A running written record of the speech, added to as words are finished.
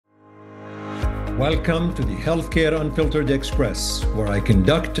Welcome to the Healthcare Unfiltered Express, where I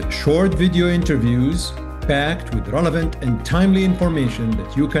conduct short video interviews packed with relevant and timely information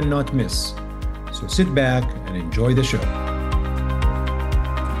that you cannot miss. So sit back and enjoy the show.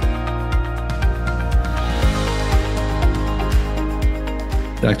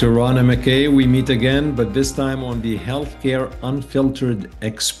 Dr. Rana McKay, we meet again, but this time on the Healthcare Unfiltered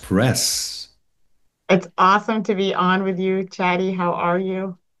Express. It's awesome to be on with you, Chatty. How are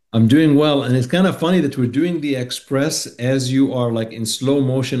you? I'm doing well, and it's kind of funny that we're doing the express as you are like in slow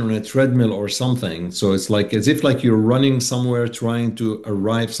motion on a treadmill or something. So it's like as if like you're running somewhere, trying to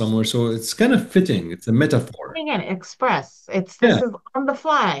arrive somewhere. So it's kind of fitting. It's a metaphor. Again, Express. This Yeah, is on the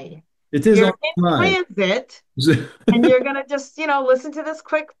fly. it is You're all in right. transit and you're gonna just, listen to this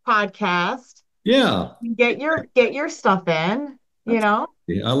quick podcast Yeah, and get your stuff in, you know?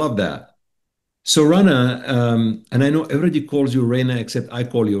 absolutely. I love that. So Rana, and I know everybody calls you Reina except I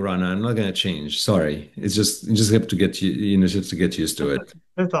call you Rana. I'm not gonna change. Sorry. It's just you just have to get just to get used to It's, it.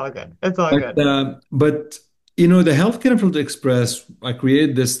 it's all good. It's all But good. the Healthcare Unfiltered Express, I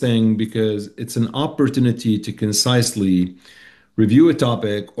created this thing because it's an opportunity to concisely review a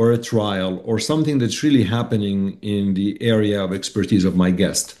topic or a trial or something that's really happening in the area of expertise of my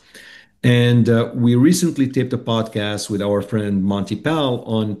guest. And we recently taped a podcast with our friend Monty Pal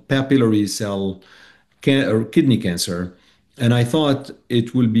on papillary cell or kidney cancer. And I thought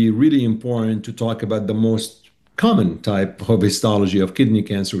it will be really important to talk about the most common type of histology of kidney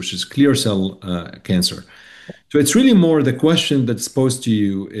cancer, which is clear cell cancer. So it's really more the question that's posed to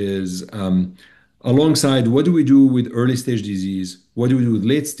you is alongside what do we do with early stage disease? What do we do with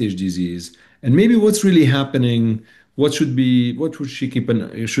late stage disease? And maybe what's really happening? What should she keep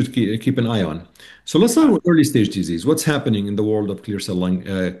an eye on? So let's start with early stage disease. What's happening in the world of clear cell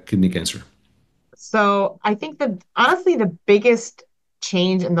kidney cancer? So I think that honestly, the biggest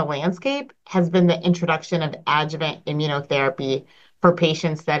change in the landscape has been the introduction of adjuvant immunotherapy for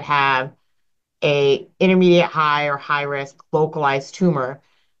patients that have a intermediate high or high risk localized tumor.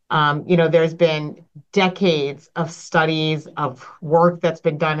 There's been decades of studies of work that's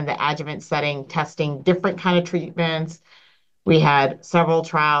been done in the adjuvant setting, testing different kind of treatments. We had several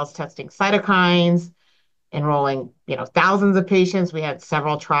trials testing cytokines, enrolling, thousands of patients. We had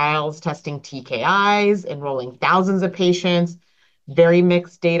several trials testing TKIs, enrolling thousands of patients. Very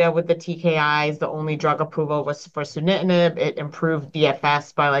mixed data with the TKIs. The only drug approval was for sunitinib. It improved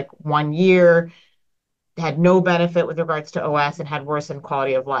DFS by like 1 year, had no benefit with regards to OS, and had worsened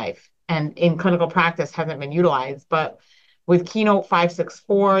quality of life. And in clinical practice, hasn't been utilized. But with Keynote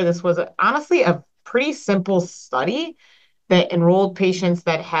 564, this was honestly a pretty simple study that enrolled patients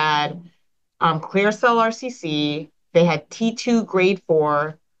that had clear cell RCC, they had T2 grade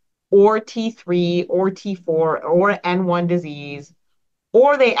 4, or T3, or T4, or N1 disease,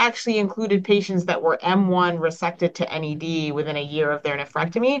 or they actually included patients that were M1 resected to NED within a year of their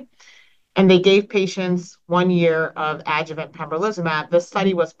nephrectomy, and they gave patients 1 year of adjuvant pembrolizumab. The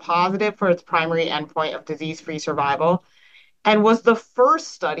study was positive for its primary endpoint of disease-free survival and was the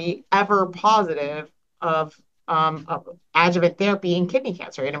first study ever positive of adjuvant therapy in kidney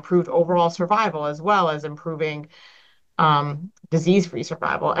cancer. It improved overall survival as well as improving disease-free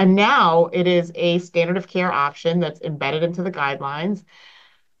survival. And now it is a standard of care option that's embedded into the guidelines.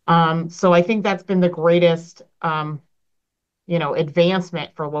 So I think that's been the greatest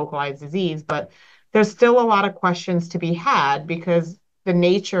advancement for localized disease, but there's still a lot of questions to be had because the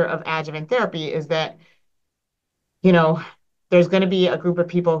nature of adjuvant therapy is that, you know, there's going to be a group of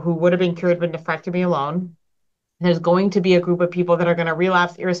people who would have been cured with nephrectomy alone. There's going to be a group of people that are going to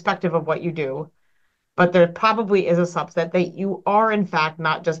relapse irrespective of what you do. But there probably is a subset that you are, in fact,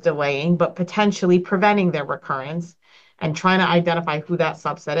 not just delaying, but potentially preventing their recurrence. And trying to identify who that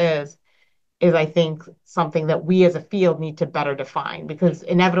subset is I think something that we as a field need to better define because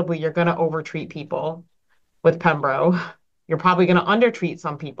inevitably you're going to overtreat people with Pembro. You're probably going to undertreat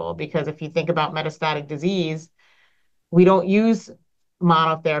some people because if you think about metastatic disease, we don't use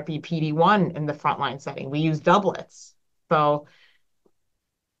monotherapy PD-1 in the frontline setting. We use doublets. So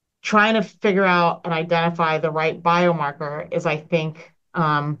trying to figure out and identify the right biomarker is, I think,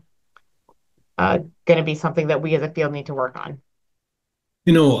 going to be something that we as a field need to work on.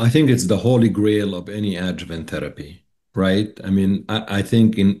 I think it's the holy grail of any adjuvant therapy, right? I mean, I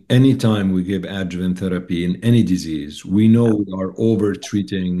think in any time we give adjuvant therapy in any disease, we know we are over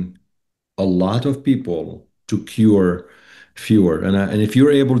treating a lot of people to cure fewer. And if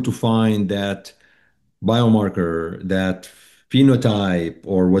you're able to find that biomarker, that phenotype,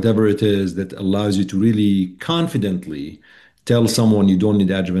 or whatever it is that allows you to really confidently tell someone you don't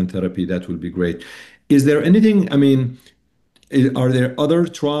need adjuvant therapy, that will be great. Is there anything, I mean, Are there other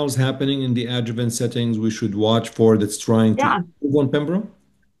trials happening in the adjuvant settings we should watch for that's trying to Yeah. improve on pembro?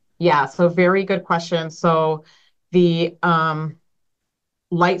 Yeah, so very good question. So the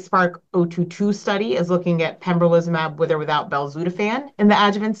LightSpark 022 study is looking at pembrolizumab with or without belzutifan in the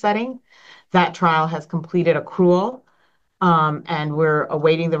adjuvant setting. That trial has completed accrual, and we're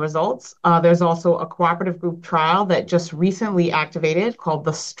awaiting the results. There's also a cooperative group trial that just recently activated called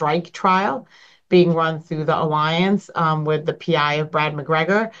the STRIKE trial, being run through the Alliance with the PI of Brad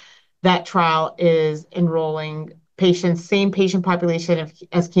McGregor. That trial is enrolling patients, same patient population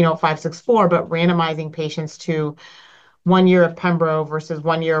as Keynote 564, but randomizing patients to 1 year of pembro versus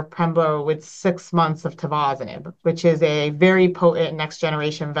 1 year of pembro with 6 months of tivozanib, which is a very potent next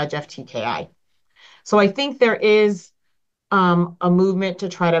generation VEGF TKI. So I think there is a movement to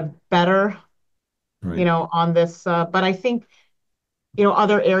try to better, Right. on this. But I think,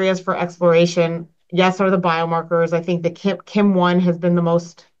 other areas for exploration, yes, are the biomarkers. I think the Kim1 has been the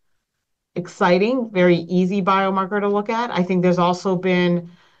most exciting, very easy biomarker to look at. I think there's also been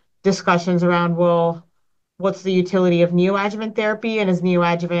discussions around, well, what's the utility of neoadjuvant therapy, and is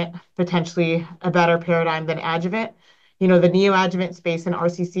neoadjuvant potentially a better paradigm than adjuvant? The neoadjuvant space in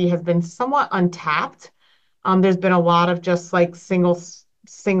RCC has been somewhat untapped. There's been a lot of just like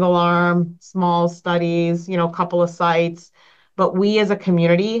single arm, small studies, a couple of sites, but we as a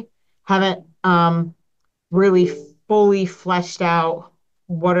community haven't really fully fleshed out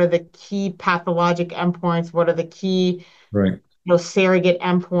what are the key pathologic endpoints, what are the key, Right. surrogate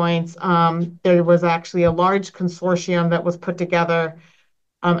endpoints. There was actually a large consortium that was put together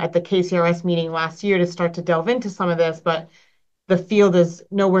at the KCRS meeting last year to start to delve into some of this, but the field is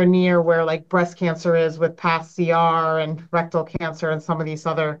nowhere near where like breast cancer is with past CR and rectal cancer and some of these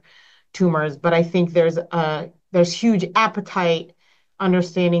other tumors. But I think there's huge appetite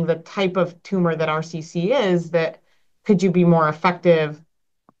understanding the type of tumor that RCC is, that could you be more effective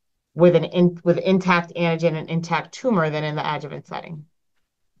with with intact antigen and intact tumor than in the adjuvant setting.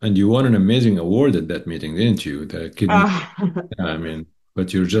 And you won an amazing award at that meeting, didn't you? The kidney. Uh, Yeah, I mean,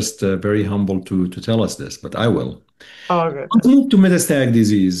 but you're just very humble to tell us this, but I will. oh Let's goodness. move to metastatic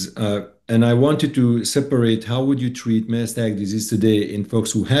disease. And I wanted to separate how would you treat metastatic disease today in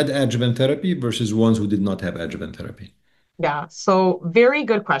folks who had adjuvant therapy versus ones who did not have adjuvant therapy? Yeah, so very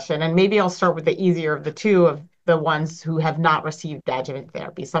good question. And maybe I'll start with the easier of the two, of the ones who have not received adjuvant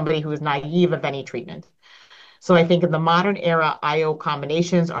therapy, somebody who is naive of any treatment. So I think in the modern era, IO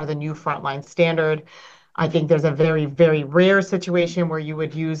combinations are the new frontline standard. I think there's a very, very rare situation where you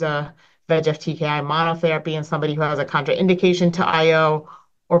would use a VEGF TKI monotherapy in somebody who has a contraindication to IO,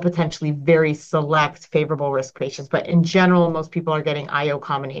 or potentially very select favorable risk patients. But in general, most people are getting IO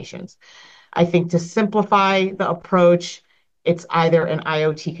combinations. I think to simplify the approach, it's either an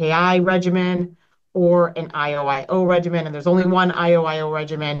IO TKI regimen or an IO-IO regimen. And there's only one IO-IO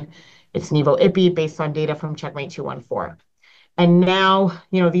regimen. It's nivo-ipi based on data from Checkmate 214. And now,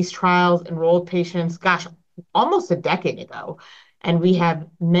 these trials enrolled patients, gosh, almost a decade ago. And we have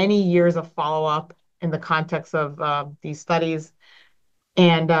many years of follow-up in the context of these studies.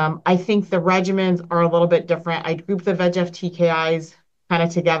 And I think the regimens are a little bit different. I group the VEGF TKIs kind of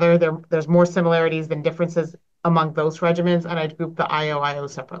together. There's more similarities than differences among those regimens, and I'd group the IO-IO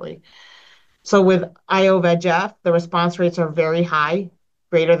separately. So with IO VEGF, the response rates are very high,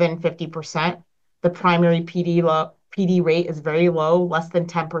 greater than 50%. The primary PD rate is very low, less than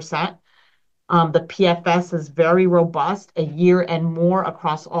 10%. The PFS is very robust, a year and more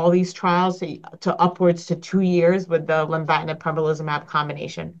across all these trials, to upwards to 2 years with the lenvatinib pembrolizumab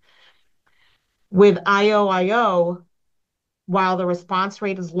combination. With IO-IO, while the response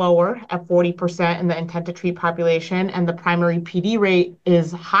rate is lower at 40% in the intent to treat population, and the primary PD rate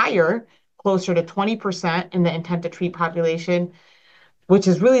is higher, closer to 20% in the intent to treat population, which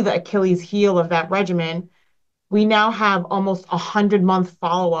is really the Achilles heel of that regimen, we now have almost 100-month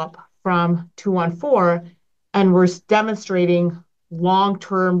follow-up from 214, and we're demonstrating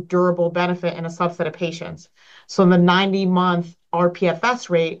long-term durable benefit in a subset of patients. So the 90-month rPFS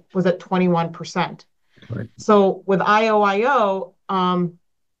rate was at 21%. Right. So with IO-IO,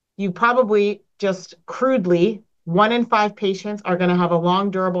 you probably just crudely, 1 in 5 patients are going to have a long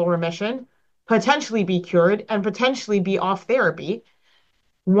durable remission, potentially be cured, and potentially be off therapy.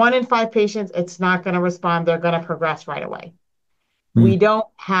 1 in 5 patients, it's not going to respond. They're going to progress right away. Hmm. We don't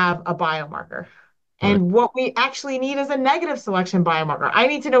have a biomarker. Right. And what we actually need is a negative selection biomarker. I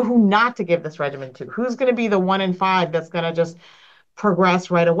need to know who not to give this regimen to. Who's going to be the 1 in 5 that's going to just progress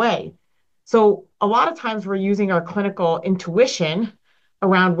right away? So a lot of times we're using our clinical intuition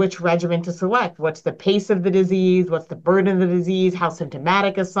around which regimen to select. What's the pace of the disease? What's the burden of the disease? How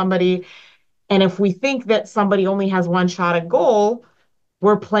symptomatic is somebody? And if we think that somebody only has one shot at goal,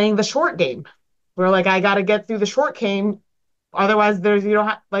 we're playing the short game. We're like, I got to get through the short game. Otherwise, there's, you don't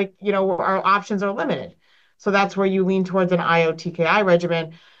have, like, our options are limited. So that's where you lean towards an IO TKI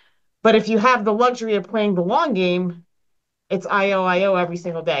regimen. But if you have the luxury of playing the long game, it's IO every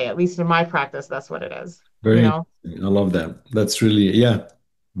single day. At least in my practice, that's what it is, you Very know? interesting. I love that. That's really, yeah,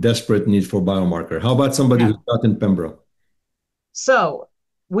 desperate need for biomarker. How about somebody Yeah. who's not in Pembro? So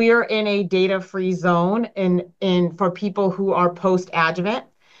we're in a data-free zone in for people who are post-adjuvant.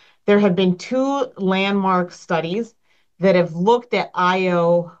 There have been two landmark studies that have looked at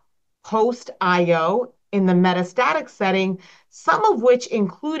IO post-IO in the metastatic setting, some of which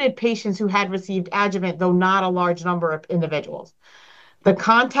included patients who had received adjuvant, though not a large number of individuals. The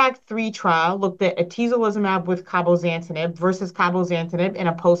CONTACT 3 trial looked at atezolizumab with cabozantinib versus cabozantinib in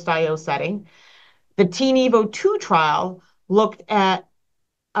a post-IO setting. The TiNivo 2 trial looked at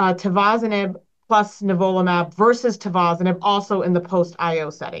tivozanib plus nivolumab versus tivozanib also in the post-IO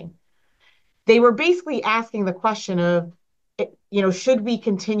setting. They were basically asking the question of, should we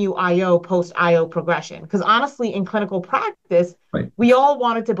continue IO post IO progression? Because honestly, in clinical practice, Right. we all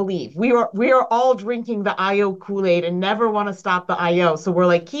wanted to believe. We are all drinking the IO Kool-Aid and never want to stop the IO. So we're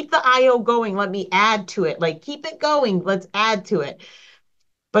like, keep the IO going. Let me add to it. Like, keep it going. Let's add to it.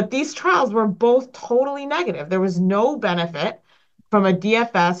 But these trials were both totally negative. There was no benefit from a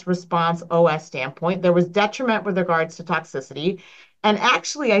DFS response OS standpoint. There was detriment with regards to toxicity. And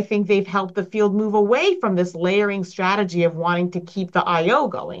actually, I think they've helped the field move away from this layering strategy of wanting to keep the IO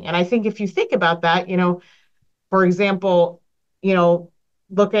going. And I think if you think about that, for example, you know,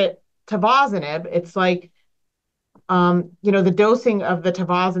 look at tivozanib, it's like, the dosing of the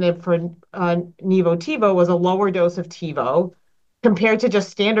tivozanib for Nivo-Tivo was a lower dose of Tivo compared to just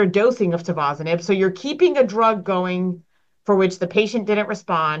standard dosing of tivozanib. So you're keeping a drug going for which the patient didn't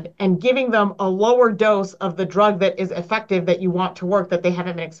respond and giving them a lower dose of the drug that is effective that you want to work that they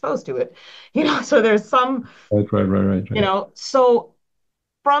haven't been exposed to it. So there's some, Right, right, right, right, right. so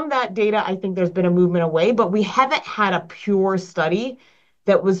from that data, I think there's been a movement away, but we haven't had a pure study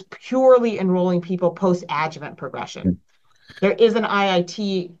that was purely enrolling people post-adjuvant progression. There is an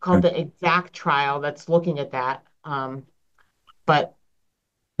IIT called Okay. the EXACT trial that's looking at that. But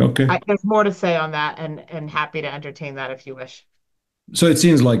Okay. there's more to say on that and happy to entertain that if you wish. So it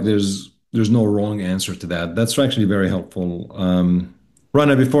seems like there's no wrong answer to that. That's actually very helpful.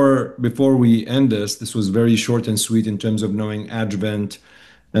 Rana, before we end this was very short and sweet in terms of knowing adjuvant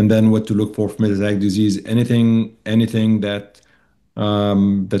and then what to look for metastatic disease. Anything that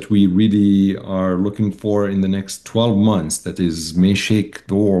we really are looking for in the next 12 months that is may shake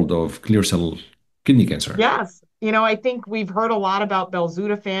the world of clear cell kidney cancer. Yes. I think we've heard a lot about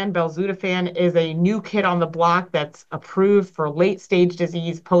belzutifan. Belzutifan is a new kid on the block that's approved for late stage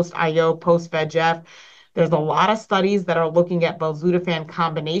disease, post IO, post VEGF. There's a lot of studies that are looking at belzutifan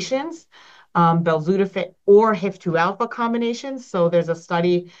combinations, belzutifan or HIF2 alpha combinations. So there's a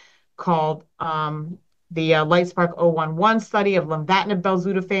study called the LightSpark 011 study of lenvatinib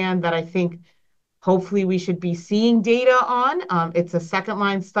belzutifan that I think hopefully we should be seeing data on. It's a second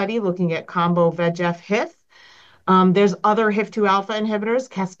line study looking at combo VEGF HIF. There's other HIF2 alpha inhibitors.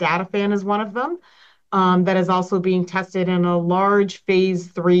 Casdatifan is one of them that is also being tested in a large phase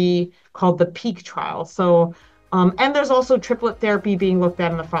 3 called the PEAK trial. So, and there's also triplet therapy being looked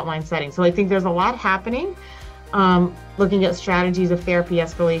at in the frontline setting. So I think there's a lot happening, looking at strategies of therapy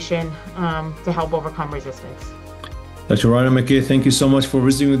escalation to help overcome resistance. Dr. Rana McKay, thank you so much for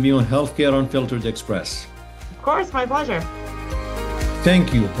visiting with me on Healthcare Unfiltered Express. Of course, my pleasure.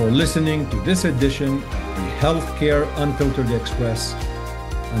 Thank you for listening to this edition of the Healthcare Unfiltered Express.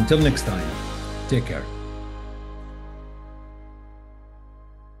 Until next time, take care.